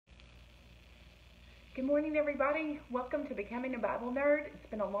Good morning, everybody. Welcome to Becoming a Bible Nerd. It's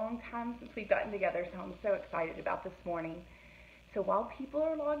been a long time since we've gotten together, so I'm so excited about this morning. So while people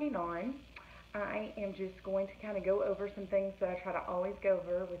are logging on, I am just going to kind of go over some things that I try to always go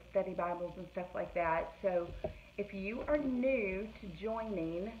over with study Bibles and stuff like that. So if you are new to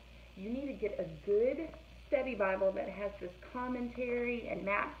joining, you need to get a good study Bible that has this commentary and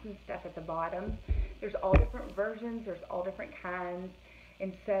maps and stuff at the bottom. There's all different versions. There's all different kinds.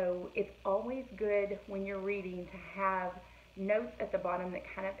 And so it's always good when you're reading to have notes at the bottom that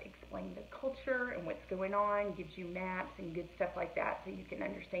kind of explain the culture and what's going on, gives you maps and good stuff like that so you can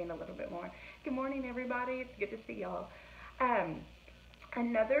understand a little bit more. Good morning, everybody. It's good to see y'all.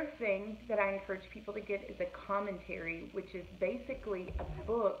 Another thing that I encourage people to get is a commentary, which is basically a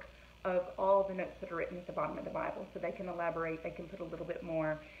book of all the notes that are written at the bottom of the Bible, so they can elaborate, they can put a little bit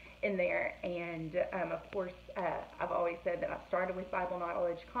more in there. And of course, I've always said that I've started with Bible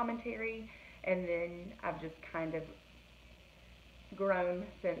knowledge commentary, and then I've just kind of grown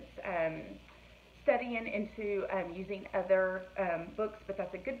since studying into using other books, but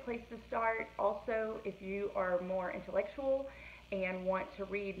that's a good place to start. Also, if you are more intellectual and want to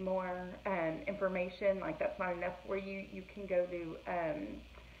read more information, like that's not enough for you, you can go to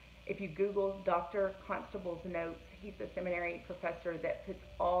if you Google Dr. Constable's notes, he's a seminary professor that puts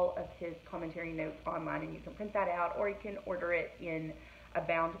all of his commentary notes online, and you can print that out, or you can order it in a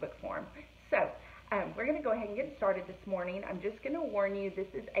bound book form. So we're going to go ahead and get started this morning. I'm just going to warn you, this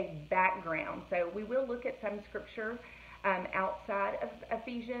is a background. So we will look at some scripture outside of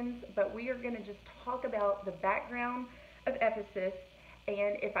Ephesians, but we are going to just talk about the background of Ephesus.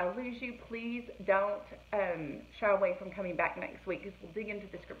 And if I lose you, please don't shy away from coming back next week, because we'll dig into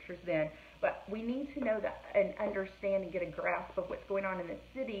the scriptures then. But we need to know that and understand and get a grasp of what's going on in the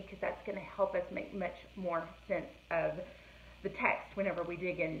city, because that's going to help us make much more sense of the text whenever we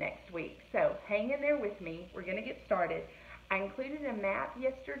dig in next week. So hang in there with me. We're going to get started. I included a map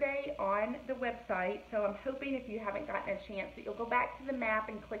yesterday on the website, so I'm hoping if you haven't gotten a chance that you'll go back to the map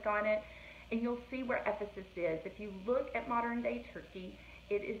and click on it, and you'll see where Ephesus is. If you look at modern-day Turkey,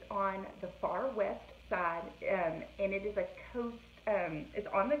 it is on the far west side, and it is a coast. It's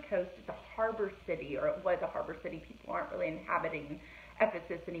on the coast. It's a harbor city, or it was a harbor city. People aren't really inhabiting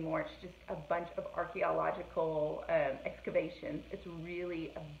Ephesus anymore. It's just a bunch of archaeological excavations. It's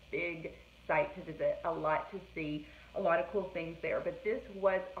really a big site to visit, a lot to see, a lot of cool things there. But this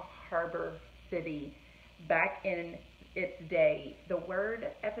was a harbor city back in its day. The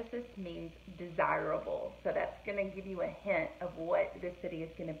word Ephesus means desirable, so that's going to give you a hint of what this city is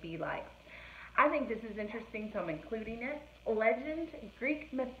going to be like. I think this is interesting, so I'm including it. Legend,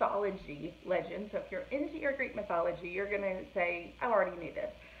 Greek mythology legend. So if you're into your Greek mythology, you're going to say, I already knew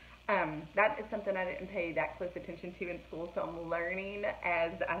this. That is something I didn't pay that close attention to in school, so I'm learning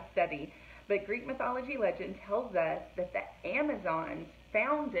as I study. But Greek mythology legend tells us that the Amazons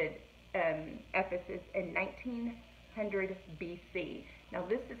founded Ephesus in 1900 BC. Now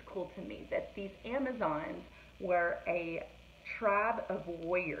this is cool to me, that these Amazons were a tribe of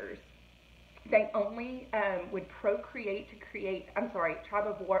warriors. They only would procreate to create, tribe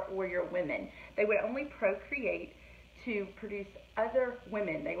of warrior women. They would only procreate to produce other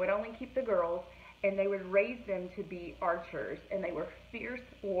women. They would only keep the girls, and they would raise them to be archers, and they were fierce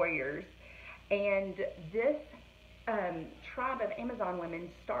warriors. And this tribe of Amazon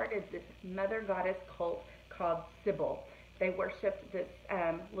women started this mother goddess cult called Sybil. They worshipped this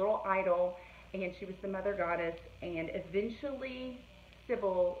little idol, and she was the mother goddess, and eventually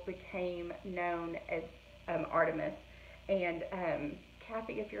Sybil became known as Artemis. And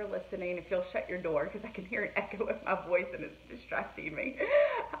Kathy, if you're listening, if you'll shut your door, because I can hear an echo of my voice and it's distracting me.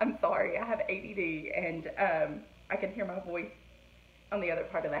 I'm sorry, I have ADD, and I can hear my voice on the other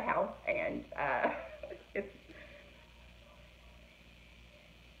part of the house, and it's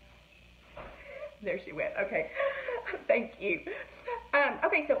there she went. Okay, thank you.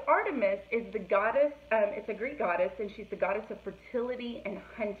 Okay, so Artemis is the goddess, it's a Greek goddess, and she's the goddess of fertility and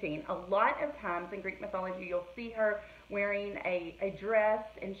hunting. A lot of times in Greek mythology, you'll see her wearing a dress,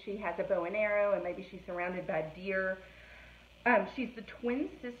 and she has a bow and arrow, and maybe she's surrounded by deer. She's the twin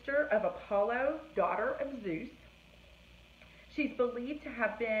sister of Apollo, daughter of Zeus. She's believed to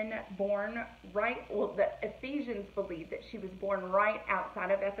have been born the Ephesians believe that she was born right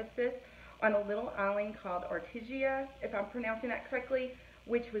outside of Ephesus, on a little island called Ortygia, if I'm pronouncing that correctly,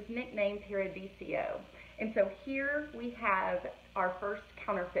 which was nicknamed Paradiso. And so here we have our first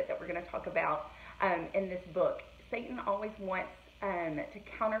counterfeit that we're going to talk about in this book. Satan always wants to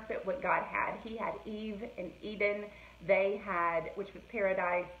counterfeit what God had. He had Eve in Eden. They had, which was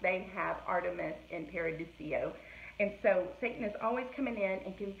paradise. They have Artemis in Paradiso. And so Satan is always coming in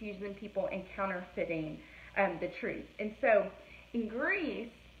and confusing people and counterfeiting the truth. And so in Greece,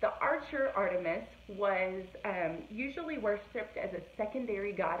 the archer Artemis was usually worshipped as a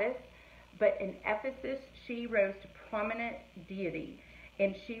secondary goddess, but in Ephesus, she rose to prominent deity,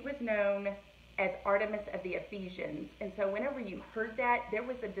 and she was known as Artemis of the Ephesians. And so whenever you heard that, there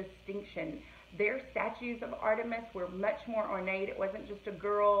was a distinction. Their statues of Artemis were much more ornate. It wasn't just a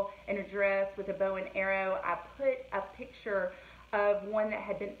girl in a dress with a bow and arrow. I put a picture of one that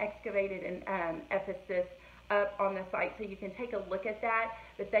had been excavated in Ephesus up on the site, so you can take a look at that.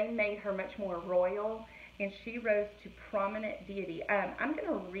 But they made her much more royal, and she rose to prominent deity. I'm going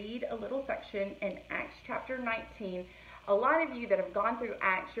to read a little section in Acts chapter 19. A lot of you that have gone through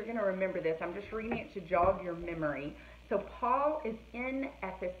Acts, you're going to remember this. I'm just reading it to jog your memory. So Paul is in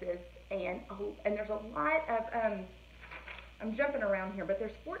Ephesus, and there's a lot of, I'm jumping around here, but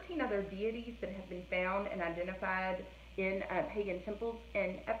there's 14 other deities that have been found and identified in pagan temples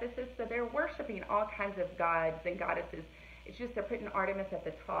in Ephesus. So they're worshiping all kinds of gods and goddesses. It's just they're putting Artemis at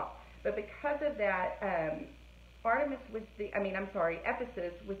the top. But because of that,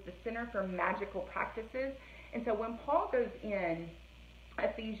 Ephesus was the center for magical practices. And so when Paul goes in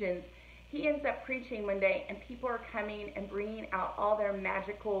Ephesians, he ends up preaching one day, and people are coming and bringing out all their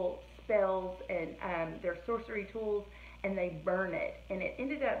magical spells and their sorcery tools, and they burn it. And it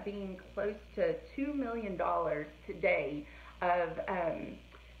ended up being close to $2 million today of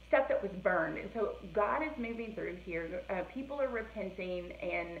stuff that was burned. And so God is moving through here. People are repenting,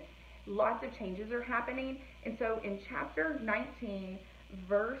 and lots of changes are happening. And so in chapter 19,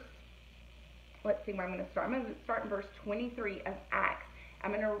 let's see where I'm going to start. I'm going to start in verse 23 of Acts.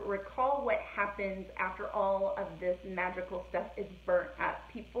 I'm going to recall what happens after all of this magical stuff is burnt up.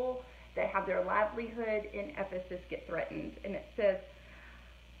 People that have their livelihood in Ephesus get threatened. And it says,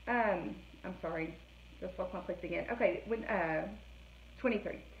 just lost my place again. Okay,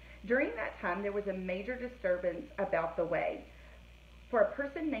 23. During that time, there was a major disturbance about the way. For a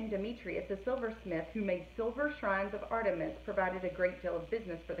person named Demetrius, a silversmith who made silver shrines of Artemis, provided a great deal of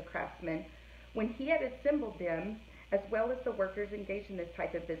business for the craftsmen. When he had assembled them, as well as the workers engaged in this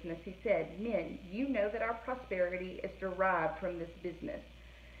type of business, he said, "Men, you know that our prosperity is derived from this business.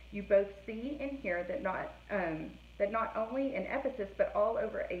 You both see and hear that not only in Ephesus but all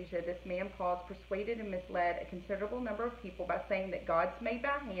over Asia, this man Paul persuaded and misled a considerable number of people by saying that gods made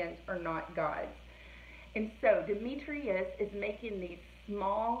by hands are not gods." And so Demetrius is making these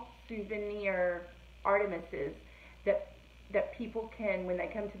small souvenir Artemises that people can, when they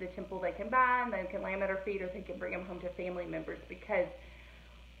come to the temple, they can buy, and they can lay them at her feet, or they can bring them home to family members, because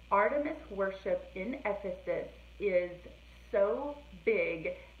Artemis worship in Ephesus is so big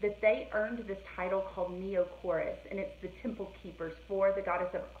that they earned this title called Neochorus, and it's the temple keepers for the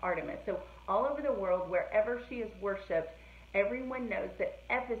goddess of Artemis. So all over the world, wherever she is worshipped, everyone knows that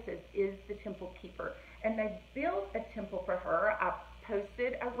Ephesus is the temple keeper. And they built a temple for her. I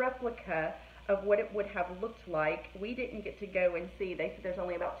posted a replica of what it would have looked like. We didn't get to go and see. They said there's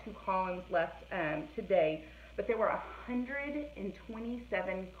only about 2 columns left today, but there were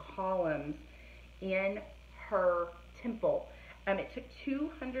 127 columns in her temple. It took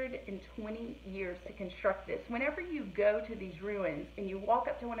 220 years to construct this. Whenever you go to these ruins and you walk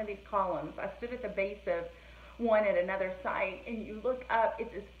up to one of these columns, I stood at the base of one at another site, and you look up,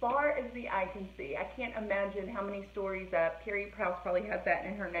 it's as far as the eye can see. I can't imagine how many stories up. Carrie Prowse probably has that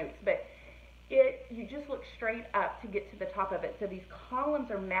in her notes, but you just look straight up to get to the top of it. So these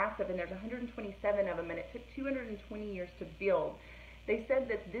columns are massive, and there's 127 of them, and it took 220 years to build. They said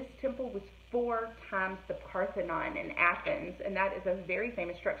that this temple was 4 times the Parthenon in Athens, and that is a very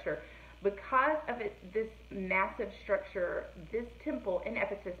famous structure. Because of this massive structure, this temple in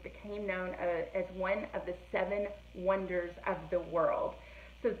Ephesus became known as one of the 7 wonders of the world.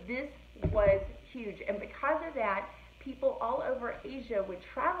 So this was huge, and because of that, people all over Asia would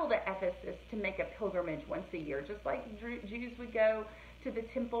travel to Ephesus to make a pilgrimage once a year, just like Jews would go to the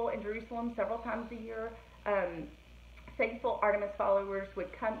temple in Jerusalem several times a year. Faithful Artemis followers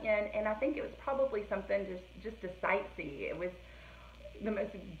would come in, and I think it was probably something just to sightsee. It was the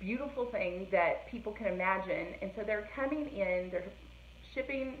most beautiful thing that people can imagine. And so they're coming in, they're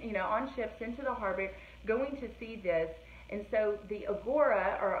shipping, on ships into the harbor, going to see this. And so the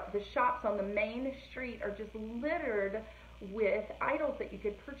agora, or the shops on the main street, are just littered with idols that you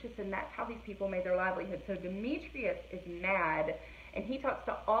could purchase, and that's how these people made their livelihood. So Demetrius is mad, and he talks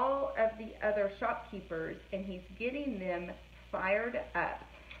to all of the other shopkeepers, and he's getting them fired up.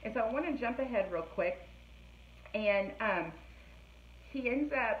 And so I want to jump ahead real quick, and he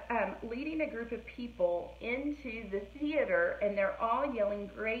ends up leading a group of people into the theater, and they're all yelling,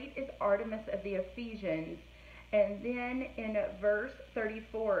 "Great is Artemis of the Ephesians." And then in verse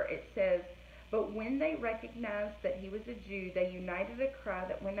 34 it says, "But when they recognized that he was a Jew, they united a cry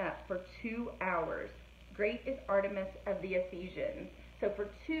that went up for 2 hours. Great is Artemis of the Ephesians." So for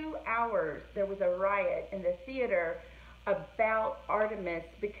 2 hours there was a riot in the theater about Artemis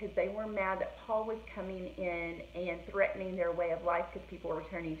because they were mad that Paul was coming in and threatening their way of life because people were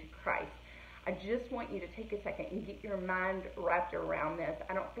turning to Christ. I just want you to take a second and get your mind wrapped around this.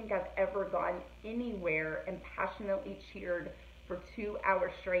 I don't think I've ever gone anywhere and passionately cheered for 2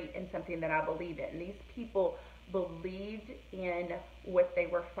 hours straight in something that I believe in. These people believed in what they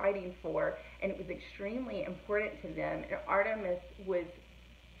were fighting for, and it was extremely important to them. And Artemis was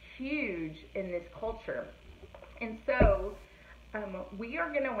huge in this culture. And so we are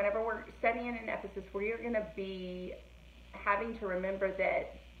going to, whenever we're studying in Ephesus, we are going to be having to remember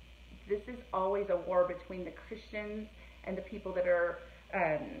that this is always a war between the Christians and the people that are,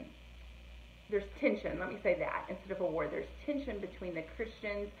 there's tension, let me say that, instead of a war. There's tension between the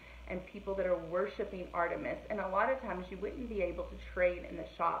Christians and people that are worshiping Artemis. And a lot of times you wouldn't be able to trade in the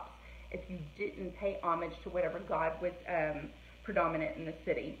shops if you didn't pay homage to whatever god was predominant in the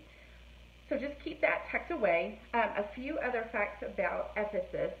city. So just keep that tucked away. A few other facts about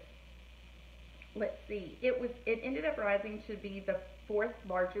Ephesus. Let's see. It ended up rising to be the 4th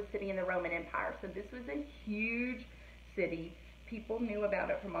largest city in the Roman Empire. So this was a huge city. People knew about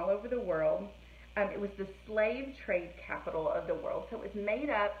it from all over the world. It was the slave trade capital of the world. So it was made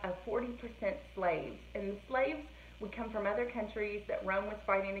up of 40% slaves. And the slaves would come from other countries that Rome was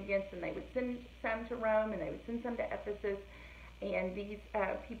fighting against, and they would send some to Rome, and they would send some to Ephesus. And these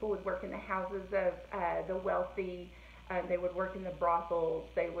people would work in the houses of the wealthy. They would work in the brothels.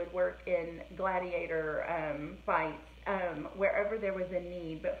 They would work in gladiator fights, wherever there was a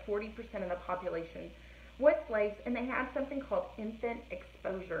need. But 40% of the population was slaves, and they had something called infant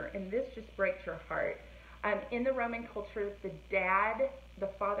exposure. And this just breaks your heart. In the Roman culture, the dad, the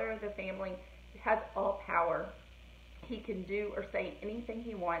father of the family, has all power. He can do or say anything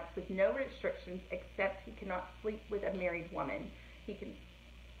he wants with no restrictions, except he cannot sleep with a married woman. He can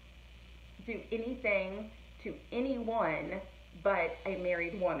do anything to anyone but a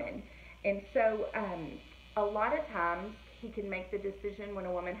married woman. And so a lot of times he can make the decision when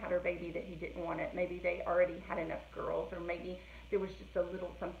a woman had her baby that he didn't want it. Maybe they already had enough girls, or maybe there was just a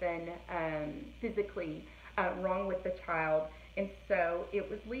little something physically wrong with the child. And so it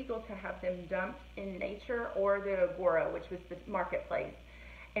was legal to have them dumped in nature or the agora, which was the marketplace.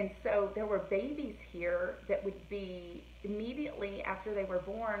 And so there were babies here that would be immediately after they were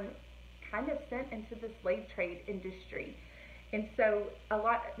born kind of sent into the slave trade industry. And so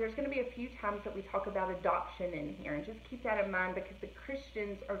there's going to be a few times that we talk about adoption in here, and just keep that in mind, because the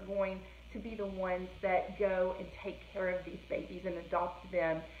Christians are going to be the ones that go and take care of these babies and adopt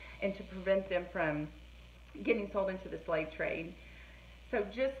them, and to prevent them from getting sold into the slave trade. So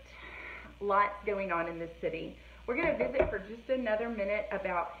just lots going on in this city. We're going to visit for just another minute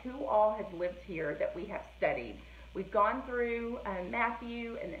about who all has lived here that we have studied. We've gone through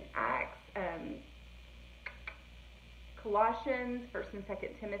Matthew, and then Acts, Colossians, 1st and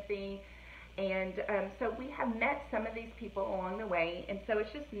 2nd Timothy, and so we have met some of these people along the way, and so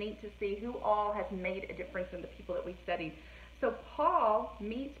it's just neat to see who all has made a difference in the people that we studied. So Paul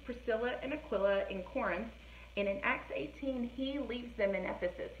meets Priscilla and Aquila in Corinth, and in Acts 18, he leaves them in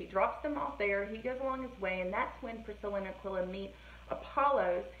Ephesus. He drops them off there. He goes along his way, and that's when Priscilla and Aquila meet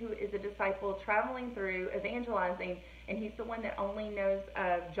Apollos, who is a disciple traveling through evangelizing, and he's the one that only knows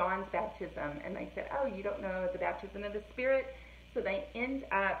of John's baptism. And they said, "Oh, you don't know the baptism of the Spirit?" So they end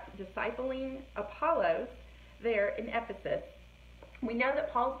up discipling Apollos there in Ephesus. We know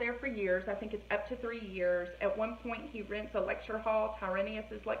that Paul's there for years. I think it's up to 3 years. At one point, he rents a lecture hall,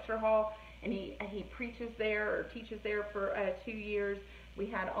 Tyrannus' lecture hall, and he preaches there or teaches there for 2 years. We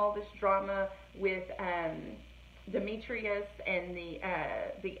had all this drama with Demetrius and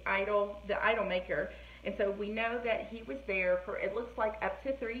the idol maker, and so we know that he was there for, it looks like, up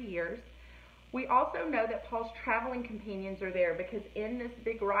to 3 years. We also know that Paul's traveling companions are there, because in this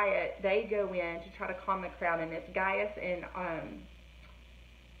big riot, they go in to try to calm the crowd, and it's Gaius and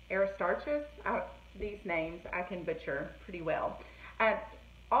Aristarchus. These names I can butcher pretty well.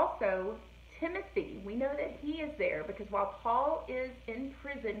 Also, Timothy, we know that he is there, because while Paul is in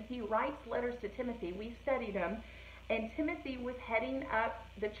prison, he writes letters to Timothy. We've studied them, and Timothy was heading up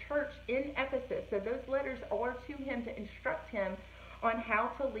the church in Ephesus, so those letters are to him to instruct him on how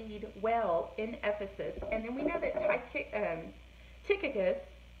to lead well in Ephesus. And then we know that Tychicus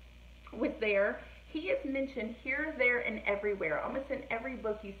was there. He is mentioned here, there, and everywhere. Almost in every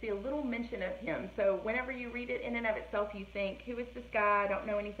book you see a little mention of him. So whenever you read it in and of itself, you think, who is this guy? I don't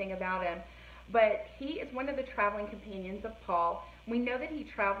know anything about him. But he is one of the traveling companions of Paul. We know that he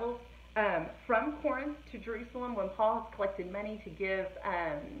travels from Corinth to Jerusalem when Paul has collected money to give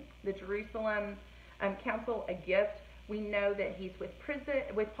the Jerusalem council a gift. We know that he's with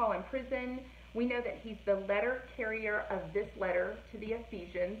Paul in prison. We know that he's the letter carrier of this letter to the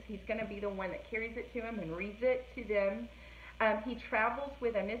Ephesians. He's going to be the one that carries it to them and reads it to them. He travels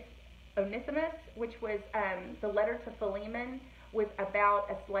with Onesimus, which was the letter to Philemon, was about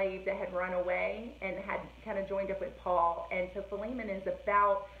a slave that had run away and had kind of joined up with Paul. And so Philemon is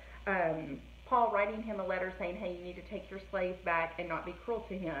about Paul writing him a letter saying, hey, you need to take your slave back and not be cruel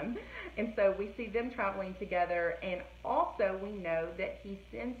to him. And so we see them traveling together. And also we know that he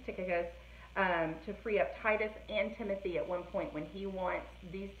sends Tychicus to free up Titus and Timothy at one point when he wants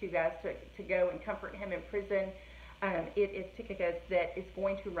these two guys to go and comfort him in prison. It is Tychicus that is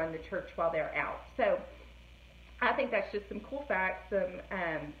going to run the church while they're out. So I think that's just some cool facts, some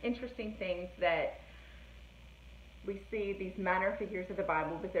interesting things that we see these minor figures of the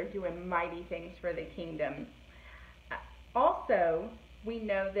Bible, but they're doing mighty things for the kingdom. Also, we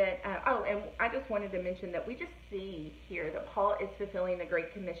know that, and I just wanted to mention that we just see here that Paul is fulfilling the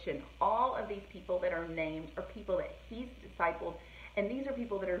Great Commission. All of these people that are named are people that he's discipled, and these are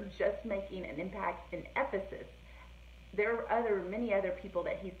people that are just making an impact in Ephesus. There are many other people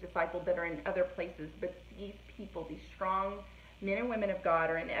that he's discipled that are in other places, but these people, these strong men and women of God,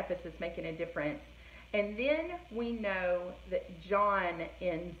 are in Ephesus making a difference. And then we know that John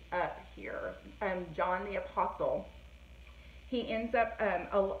ends up here. John the Apostle. He ends up,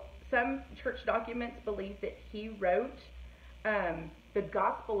 some church documents believe that he wrote the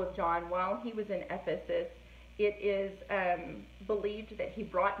Gospel of John while he was in Ephesus. It is believed that he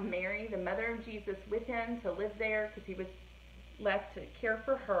brought Mary, the mother of Jesus, with him to live there because he was left to care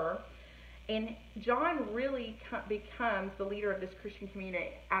for her. And John really becomes the leader of this Christian community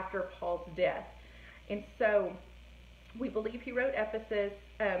after Paul's death. And so we believe he wrote Ephesus.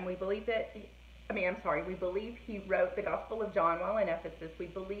 We believe he wrote the Gospel of John while in Ephesus. We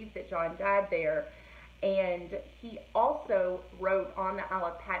believe that John died there. And he also wrote on the Isle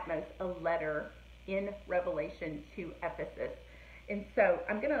of Patmos a letter in Revelation to Ephesus. And so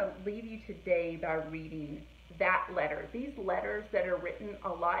I'm going to leave you today by reading that letter. These letters that are written, a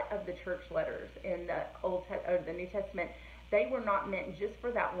lot of the church letters in the New Testament, they were not meant just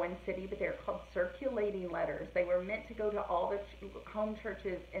for that one city, but they're called circulating letters. They were meant to go to all the home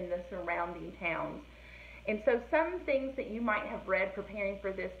churches in the surrounding towns. And so some things that you might have read preparing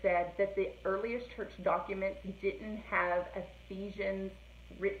for this said that the earliest church documents didn't have Ephesians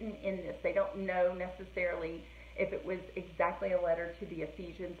written in this. They don't know necessarily if it was exactly a letter to the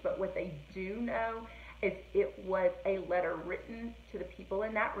Ephesians, but what they do know is it was a letter written to the people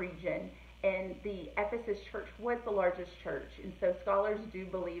in that region. And the Ephesus church was the largest church. And so scholars do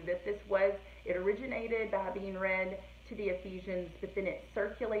believe that it originated by being read to the Ephesians, but then it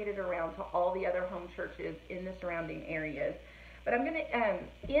circulated around to all the other home churches in the surrounding areas. But I'm going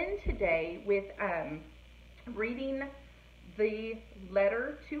to end today with reading the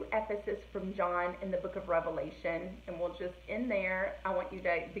letter to Ephesus from John in the book of Revelation. And we'll just end there. I want you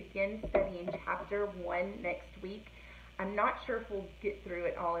to begin studying chapter 1 next week. I'm not sure if we'll get through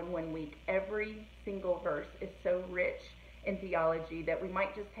it all in 1 week. Every single verse is so rich in theology that we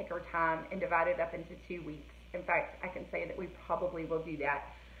might just take our time and divide it up into 2 weeks. In fact, I can say that we probably will do that.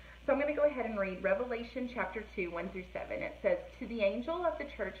 So I'm going to go ahead and read Revelation chapter 2, 1 through 7. It says, "To the angel of the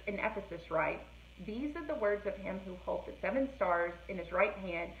church in Ephesus write, these are the words of him who holds the 7 stars in his right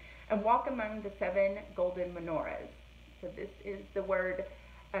hand and walk among the 7 golden menorahs." So this is the word.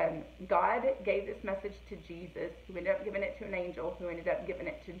 God gave this message to Jesus, who ended up giving it to an angel, who ended up giving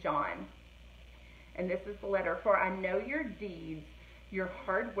it to John. And this is the letter. "For I know your deeds, your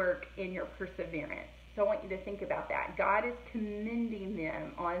hard work, and your perseverance." So I want you to think about that. God is commending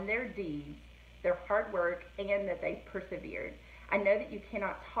them on their deeds, their hard work, and that they persevered. "I know that you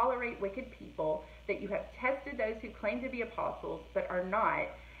cannot tolerate wicked people, that you have tested those who claim to be apostles, but are not,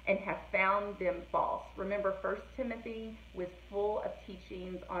 and have found them false." Remember, 1 Timothy was full of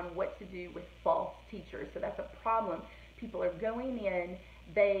teachings on what to do with false teachers. So that's a problem. People are going in,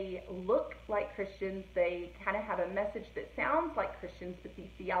 they look like Christians, they kind of have a message that sounds like Christians, but the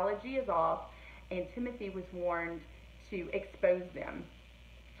theology is off, and Timothy was warned to expose them.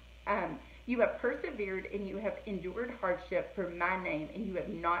 "You have persevered and you have endured hardship for my name, and you have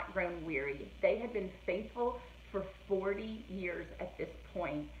not grown weary." They had been faithful for 40 years at this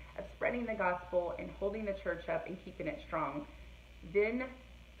point of spreading the gospel and holding the church up and keeping it strong. Then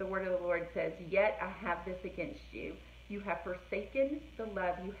the word of the Lord says, "Yet I have this against you. You have forsaken the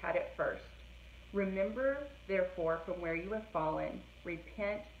love you had at first. Remember, therefore, from where you have fallen,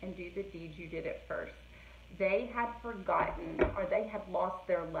 repent and do the deeds you did at first. They had forgotten, or they had lost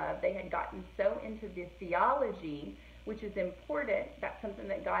their love. They had gotten so into the theology, which is important. That's something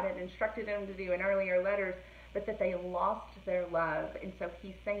that God had instructed them to do in earlier letters, but that they lost their love. And so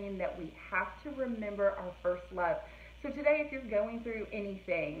he's saying that we have to remember our first love. So today, if you're going through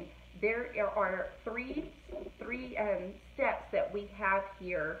anything, there are three steps that we have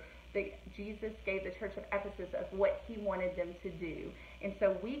here that Jesus gave the church of Ephesus of what he wanted them to do. And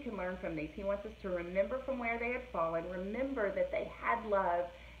so we can learn from these. He wants us to remember from where they had fallen, remember that they had love,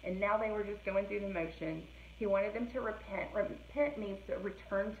 and now they were just going through the motions. He wanted them to repent. Repent means to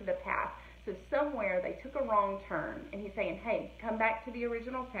return to the path. So somewhere they took a wrong turn, and he's saying, hey, come back to the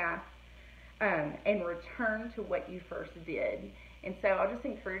original path and return to what you first did. And so I'll just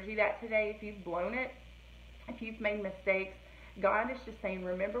encourage you that today. If you've blown it, if you've made mistakes, God is just saying,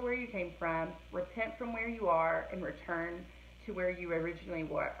 remember where you came from, repent from where you are, and return to where you originally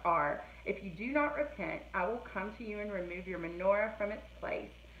are. If you do not repent, I will come to you and remove your menorah from its place.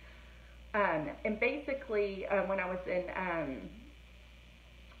 And basically, when I was in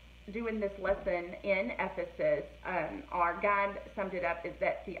doing this lesson in Ephesus, our guide summed it up is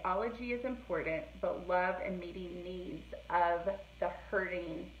that theology is important, but love and meeting needs of the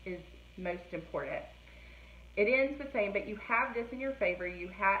hurting is most important. It ends with saying, but you have this in your favor. You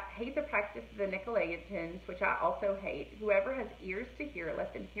hate the practice of the Nicolaitans, which I also hate. Whoever has ears to hear,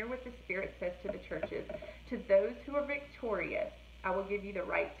 let them hear what the Spirit says to the churches. To those who are victorious, I will give you the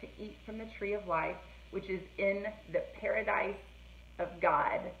right to eat from the tree of life, which is in the paradise of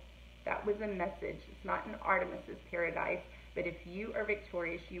God. That was a message. It's not in Artemis's paradise, but if you are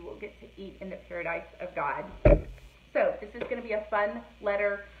victorious, you will get to eat in the paradise of God. So this is going to be a fun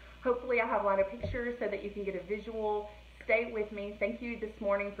letter. Hopefully I'll have a lot of pictures so that you can get a visual. Stay with me. Thank you this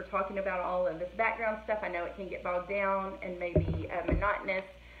morning for talking about all of this background stuff. I know it can get bogged down and maybe monotonous,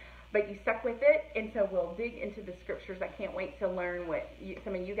 but you stuck with it, and so we'll dig into the scriptures. I can't wait to learn what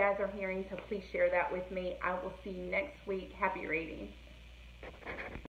some of you guys are hearing, so please share that with me. I will see you next week. Happy reading.